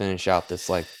 3-1 to finish out this,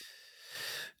 like.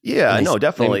 Yeah, no,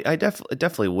 definitely. I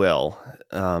definitely will.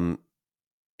 And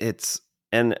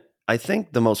I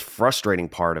think the most frustrating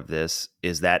part of this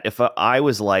is that if I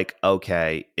was like,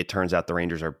 okay, it turns out the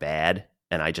Rangers are bad,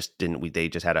 and I just didn't, they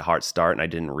just had a hard start and I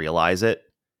didn't realize it,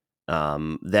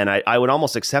 then I would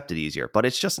almost accept it easier. But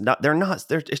it's just not,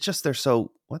 it's just, they're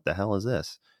so, what the hell is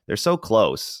this? They're so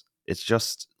close. It's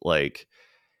just like,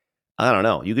 I don't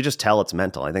know. You could just tell it's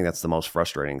mental. I think that's the most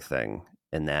frustrating thing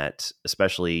in that,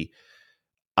 especially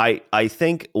I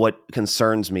think what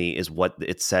concerns me is what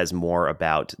it says more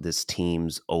about this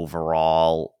team's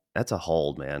overall. That's a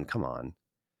hold, man. Come on.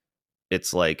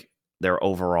 It's like their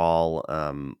overall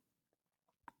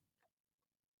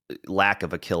lack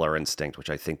of a killer instinct,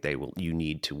 which I think you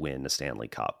need to win the Stanley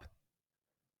Cup.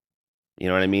 You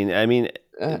know what I mean?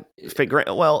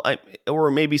 Or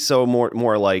maybe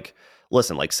more like,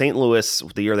 listen, like St. Louis,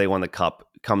 the year they won the Cup,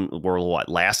 were what,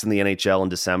 last in the NHL in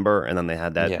December, and then they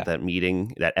had that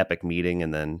meeting, that epic meeting,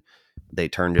 and then they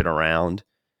turned it around.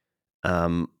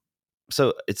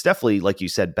 So it's definitely, like you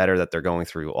said, better that they're going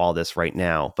through all this right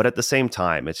now. But at the same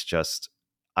time, it's just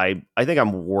I think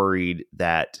I'm worried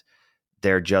that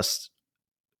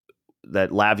that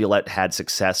Laviolette had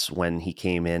success when he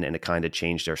came in and it kind of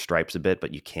changed their stripes a bit,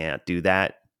 but you can't do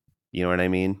that. You know what I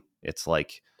mean? It's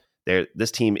like this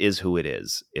team is who it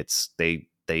is. It's they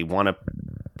want to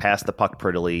pass the puck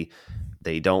prettily.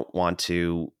 They don't want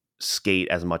to skate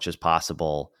as much as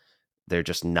possible. They're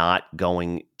just not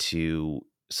going to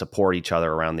support each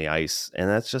other around the ice. And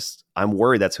that's just, I'm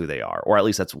worried that's who they are, or at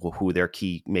least that's who their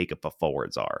key makeup of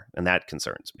forwards are. And that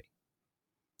concerns me.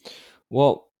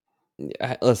 Well,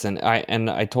 listen,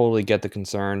 I totally get the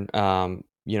concern.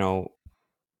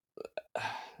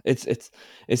 It's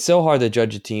so hard to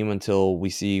judge a team until we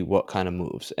see what kind of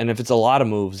moves. And if it's a lot of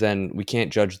moves, then we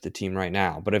can't judge the team right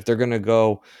now. But if they're going to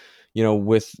go,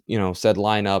 with, said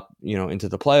lineup, into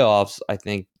the playoffs, I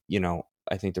think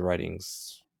the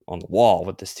writing's on the wall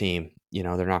with this team. They're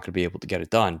not going to be able to get it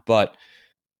done. But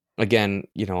again,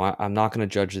 I'm not going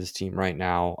to judge this team right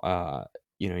now.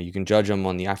 You can judge them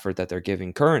on the effort that they're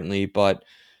giving currently, but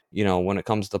when it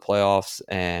comes to the playoffs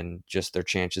and just their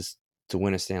chances to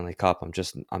win a Stanley Cup,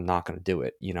 I'm not going to do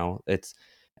it. It's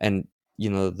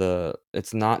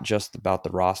not just about the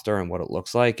roster and what it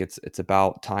looks like. It's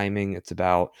about timing. It's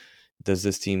about, does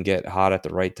this team get hot at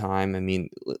the right time? I mean,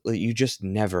 you just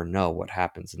never know what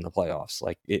happens in the playoffs.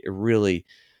 Like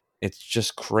it's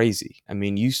just crazy. I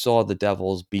mean, you saw the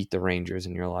Devils beat the Rangers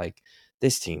and you're like,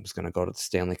 this team's going to go to the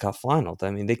Stanley Cup final. I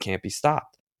mean, they can't be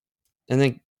stopped. And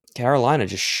then Carolina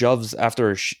just shoves, after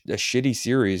a shitty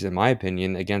series, in my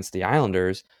opinion, against the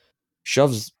Islanders,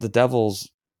 shoves the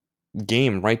Devils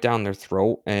game right down their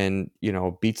throat and,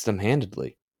 beats them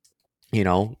handedly.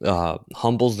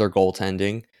 Humbles their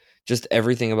goaltending, just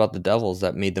everything about the Devils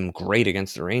that made them great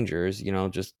against the Rangers,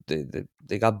 just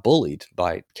they got bullied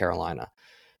by Carolina.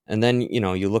 And then,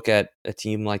 you look at a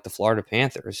team like the Florida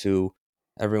Panthers, who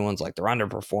everyone's like, they're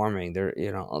underperforming.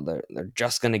 They're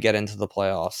just going to get into the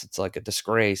playoffs. It's like a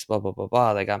disgrace, blah, blah, blah,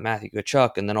 blah. They got Matthew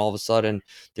Tkachuk. And then all of a sudden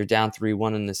they're down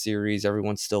 3-1 in the series.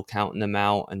 Everyone's still counting them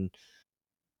out. And,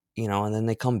 and then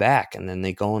they come back and then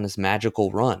they go on this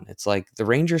magical run. It's like the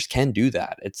Rangers can do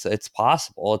that. It's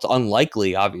possible. It's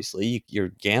unlikely, obviously. You're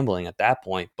gambling at that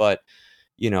point. But,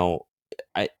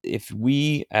 if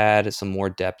we add some more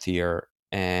depth here,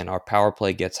 and our power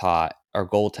play gets hot, our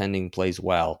goaltending plays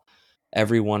well,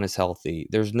 everyone is healthy,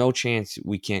 there's no chance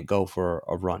we can't go for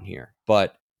a run here.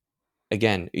 But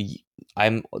again,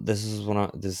 this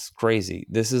is crazy.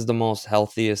 This is the most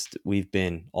healthiest we've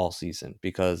been all season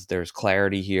because there's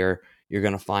clarity here. You're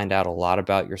going to find out a lot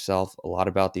about yourself, a lot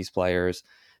about these players.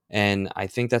 And I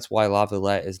think that's why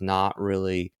Laviolette is not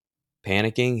really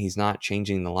panicking. He's not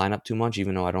changing the lineup too much,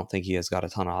 even though I don't think he has got a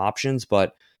ton of options.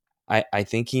 But I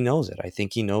think he knows it. I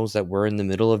think he knows that we're in the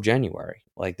middle of January.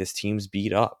 Like, this team's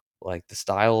beat up. Like, the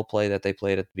style of play that they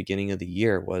played at the beginning of the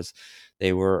year was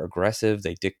they were aggressive.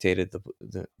 They dictated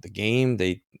the game.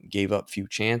 They gave up few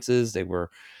chances. They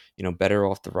were, better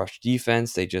off the rush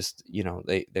defense. They just,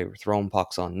 they were throwing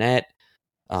pucks on net.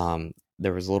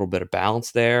 There was a little bit of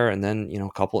balance there. And then, a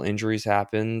couple injuries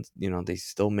happened. They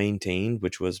still maintained,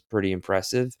 which was pretty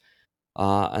impressive.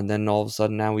 And then all of a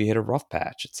sudden now we hit a rough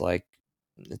patch. It's like,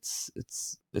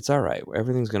 it's all right.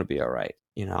 Everything's going to be all right,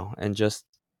 and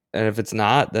if it's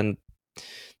not, then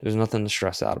there's nothing to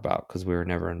stress out about because we were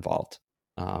never involved.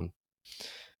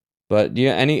 But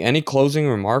yeah, any closing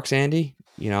remarks, Andy?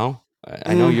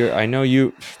 I know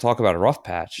you talk about a rough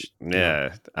patch.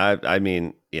 Yeah. I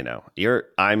mean,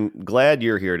 I'm glad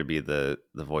you're here to be the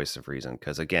voice of reason.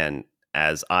 Cause again,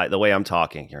 the way I'm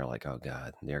talking, you're like, oh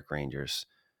God, New York Rangers.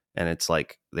 And it's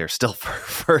like they're still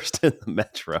first in the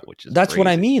Metro, which is that's crazy. What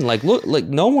I mean. Like, look, like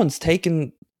no one's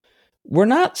taken we're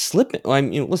not slipping. I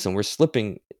mean, listen, we're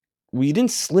slipping. We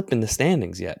didn't slip in the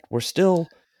standings yet. We're still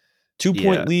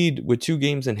 2-point lead with 2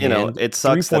 games in hand. It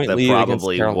sucks that 3-point they lead against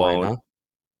probably Carolina.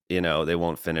 won't, they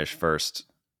won't finish first.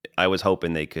 I was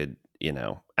hoping they could,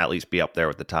 at least be up there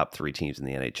with the top 3 teams in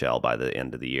the NHL by the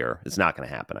end of the year. It's not going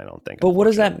to happen, I don't think. But what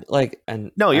does that like?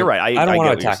 And no, you're right. I don't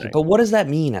want to attack you, but what does that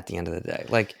mean at the end of the day?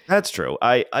 Like, that's true.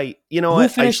 Who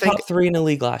finished top 3 in the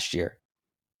league last year?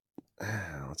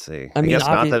 Let's see. I mean, guess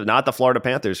not the Florida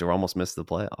Panthers, who almost missed the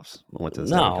playoffs. Went to the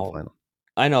Stanley Cup final.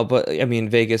 I know, but I mean,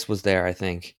 Vegas was there. I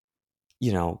think,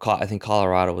 I think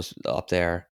Colorado was up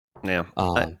there. Yeah.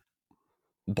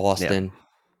 Boston, yeah.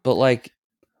 But like,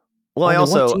 well, I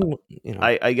also,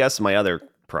 I guess my other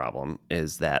problem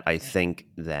is that I think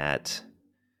that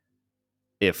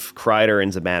if Kreider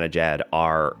and Zibanejad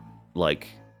are like,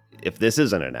 if this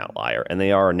isn't an outlier, and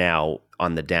they are now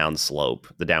on the downward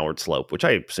slope, which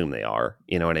I assume they are,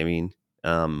 you know what I mean?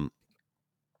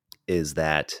 Is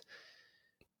that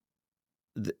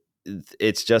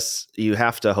it's just, you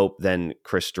have to hope then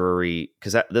Chris Drury,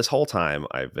 because this whole time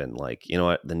I've been like, you know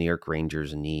what, the New York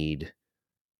Rangers need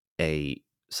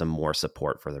some more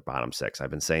support for their bottom 6. I've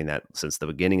been saying that since the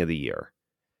beginning of the year.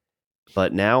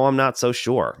 But now I'm not so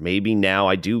sure. Maybe now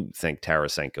I do think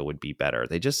Tarasenko would be better.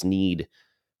 They just need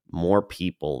more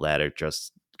people that are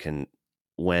just can,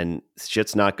 when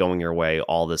shit's not going your way,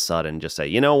 all of a sudden just say,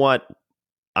 you know what?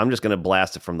 I'm just going to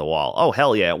blast it from the wall. Oh,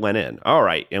 hell yeah, it went in. All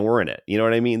right, and we're in it. You know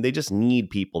what I mean? They just need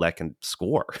people that can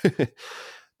score,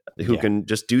 who can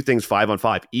just do things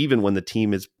 5-on-5, even when the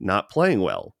team is not playing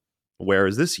well.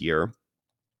 Whereas this year,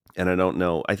 and I don't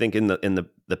know, I think in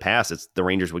the past, it's the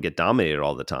Rangers would get dominated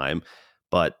all the time,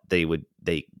 but they were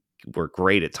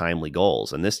great at timely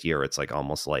goals. And this year, it's like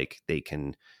almost like they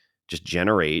can just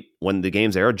generate, when the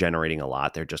games are generating a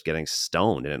lot, they're just getting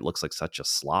stoned, and it looks like such a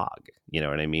slog. You know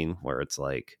what I mean? Where it's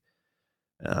like,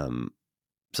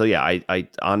 so yeah, I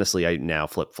honestly, I now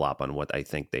flip flop on what I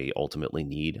think they ultimately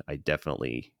need. I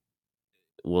definitely,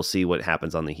 we'll see what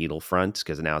happens on the Hedl front,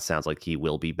 because now it sounds like he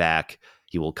will be back.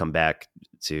 He will come back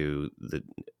to the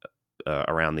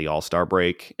around the All-Star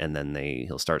break, and then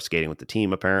he'll start skating with the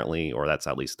team apparently, or that's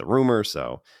at least the rumor.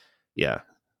 So yeah,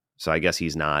 so I guess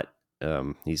he's not.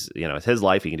 He's, it's his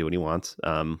life. He can do what he wants.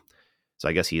 So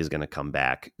I guess he is going to come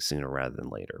back sooner rather than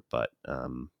later. But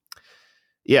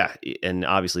yeah, and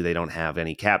obviously they don't have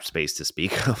any cap space to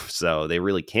speak of, so they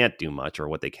really can't do much, or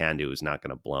what they can do is not going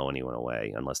to blow anyone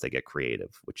away unless they get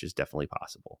creative, which is definitely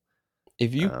possible.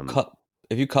 If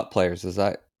you cut players, does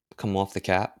that come off the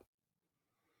cap?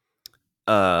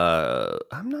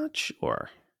 I'm not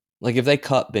sure. Like if they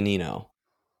cut Bonino,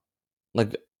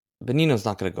 like Bonino's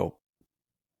not going to go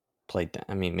play.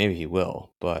 I mean, maybe he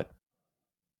will, but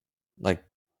like,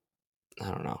 I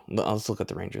don't know. Let's look at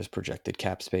the Rangers' projected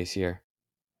cap space here.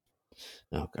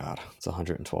 Oh God, it's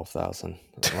 112,000.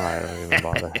 I don't even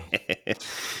bother.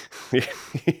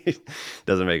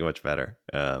 Doesn't make it much better.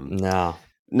 No.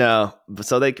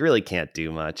 So they really can't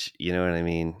do much. You know what I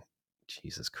mean?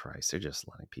 Jesus Christ, they're just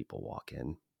letting people walk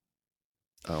in.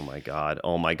 Oh my God.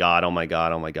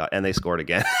 And they scored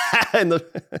again.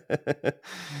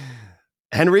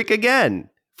 Henrique again.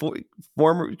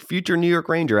 Former future New York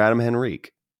Ranger Adam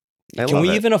Henrique. Can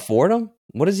we even afford him?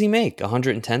 What does he make?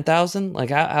 110,000? Like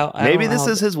how maybe this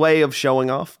is his way of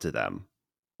showing off to them.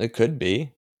 It could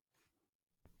be.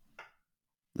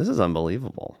 This is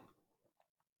unbelievable.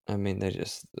 I mean, it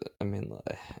is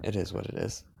what it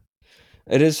is.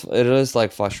 It is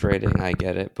like frustrating. I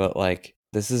get it, but like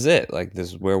this is it. Like this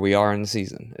is where we are in the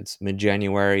season. It's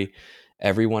mid-January.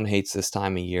 Everyone hates this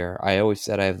time of year. I always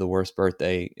said I have the worst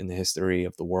birthday in the history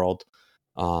of the world.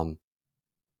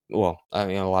 Well, I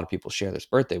mean, a lot of people share this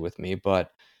birthday with me,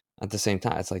 but at the same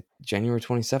time, it's like January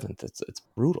 27th. It's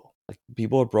brutal. Like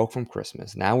people are broke from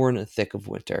Christmas. Now we're in the thick of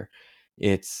winter.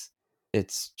 It's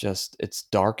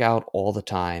dark out all the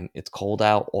time. It's cold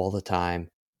out all the time.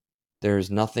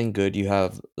 There's nothing good. You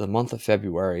have the month of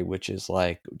February, which is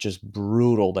like just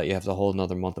brutal that you have the whole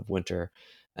another month of winter.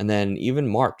 And then even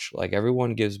March, like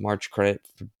everyone gives March credit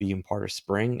for being part of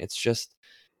spring. It's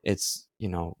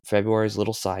February's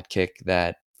little sidekick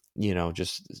that,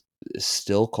 just is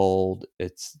still cold.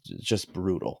 It's just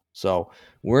brutal. So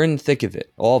we're in the thick of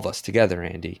it, all of us together,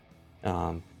 Andy.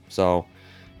 So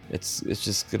it's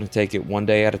just going to take it one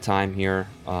day at a time here.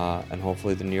 And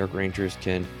hopefully the New York Rangers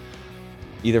can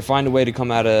either find a way to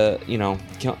come out of,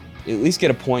 at least get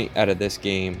a point out of this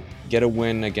game, get a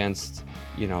win against,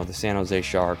 the San Jose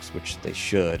Sharks, which they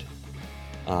should,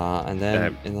 and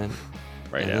then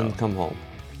come home,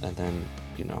 and then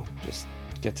just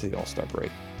get to the All-Star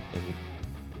break and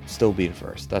still be in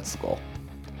first. That's the goal.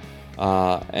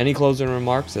 Any closing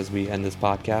remarks as we end this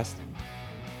podcast?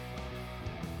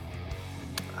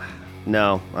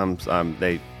 No, I'm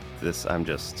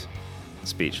just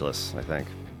speechless, I think.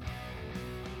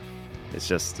 It's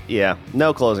just, yeah,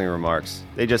 no closing remarks.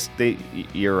 I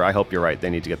hope you're right. They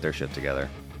need to get their shit together.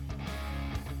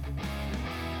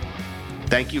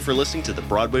 Thank you for listening to the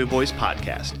Broadway Boys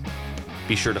Podcast.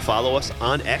 Be sure to follow us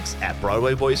on X at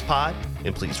Broadway Boys Pod,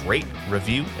 and please rate,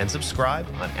 review, and subscribe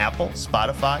on Apple,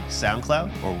 Spotify, SoundCloud,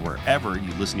 or wherever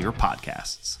you listen to your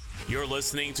podcasts. You're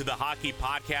listening to the Hockey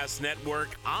Podcast Network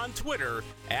on Twitter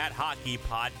at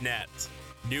HockeyPodNet.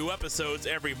 New episodes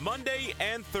every Monday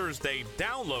and Thursday.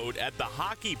 Download at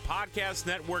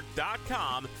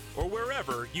thehockeypodcastnetwork.com or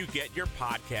wherever you get your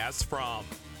podcasts from.